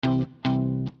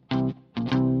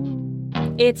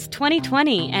It's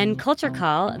 2020, and Culture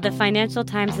Call, the Financial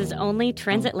Times' only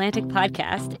transatlantic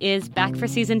podcast, is back for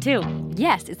season 2.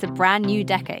 Yes, it's a brand new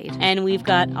decade. And we've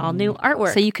got all new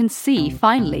artwork. So you can see,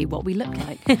 finally, what we look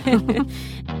like.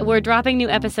 We're dropping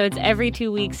new episodes every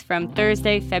 2 weeks from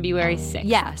Thursday, February 6th.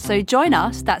 Yeah, so join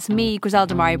us. That's me,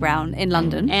 Griselda Murray Brown, in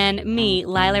London. And me,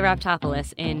 Lila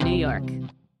Raptopoulos, in New York.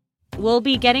 We'll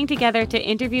be getting together to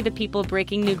interview the people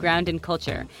breaking new ground in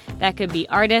culture. That could be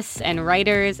artists and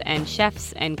writers and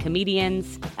chefs and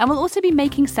comedians. And we'll also be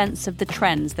making sense of the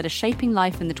trends that are shaping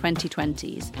life in the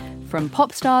 2020s. From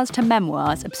pop stars to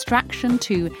memoirs, abstraction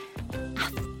to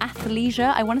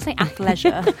athleisure. I want to say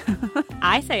athleisure.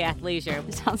 I say athleisure.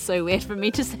 It sounds so weird for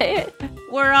me to say it.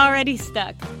 We're already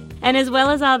stuck. And as well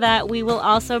as all that, we will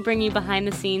also bring you behind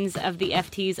the scenes of the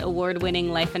FT's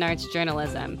award-winning Life and Arts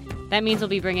journalism. That means we'll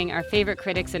be bringing our favorite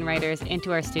critics and writers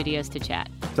into our studios to chat.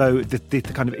 So the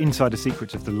kind of insider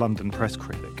secrets of the London press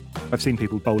critic. I've seen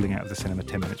people bowling out of the cinema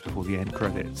 10 minutes before the end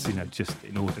credits, just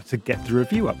in order to get the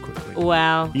review up quickly.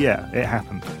 Wow. Yeah, it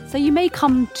happened. So you may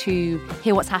come to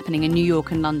hear what's happening in New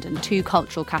York and London, two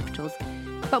cultural capitals.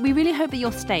 But we really hope that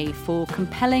you'll stay for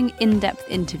compelling, in-depth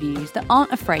interviews that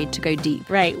aren't afraid to go deep.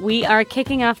 Right. We are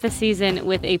kicking off the season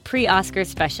with a pre-Oscar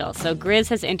special. So Grizz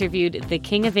has interviewed the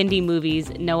king of indie movies,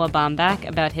 Noah Baumbach,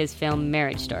 about his film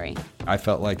Marriage Story. I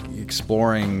felt like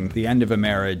exploring the end of a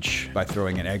marriage by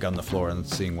throwing an egg on the floor and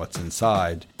seeing what's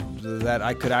inside, that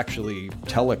I could actually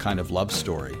tell a kind of love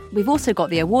story. We've also got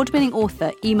the award-winning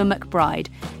author, Emma McBride,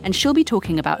 and she'll be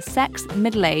talking about sex,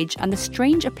 middle age, and the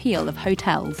strange appeal of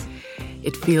hotels.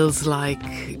 It feels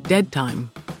like dead time,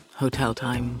 hotel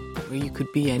time, where you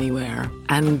could be anywhere.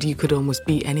 And you could almost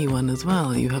be anyone as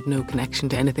well. You have no connection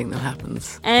to anything that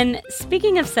happens. And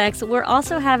speaking of sex, we're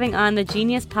also having on the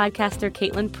genius podcaster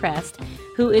Caitlin Prest,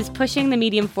 who is pushing the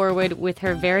medium forward with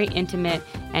her very intimate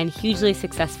and hugely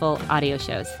successful audio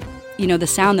shows. The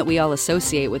sound that we all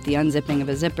associate with the unzipping of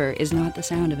a zipper is not the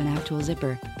sound of an actual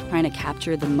zipper. Trying to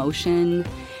capture the motion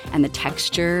and the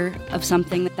texture of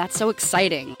something, that's so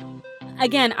exciting.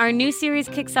 Again, our new series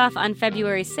kicks off on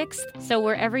February 6th, so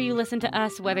wherever you listen to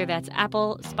us, whether that's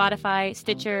Apple, Spotify,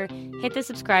 Stitcher, hit the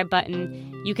subscribe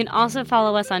button. You can also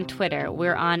follow us on Twitter.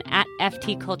 We're on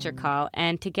 @FTCultureCall,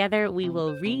 and together we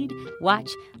will read, watch,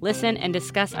 listen, and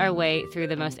discuss our way through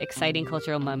the most exciting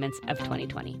cultural moments of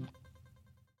 2020.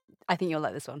 I think you'll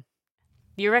like this one.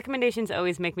 Your recommendations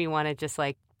always make me want to just,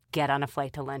 get on a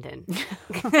flight to London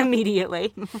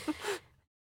immediately.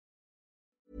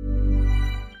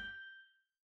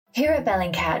 Here at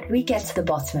Bellingcat, we get to the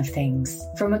bottom of things.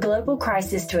 From a global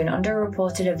crisis to an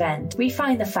underreported event, we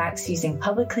find the facts using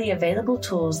publicly available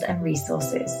tools and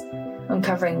resources,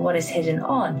 uncovering what is hidden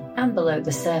on and below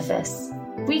the surface.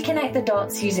 We connect the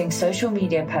dots using social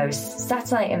media posts,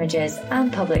 satellite images,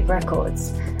 and public records,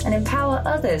 and empower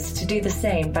others to do the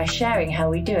same by sharing how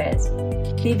we do it.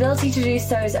 The ability to do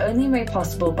so is only made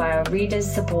possible by our readers,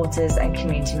 supporters, and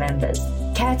community members.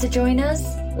 Care to join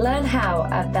us? Learn how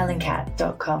at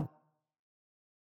bellingcat.com.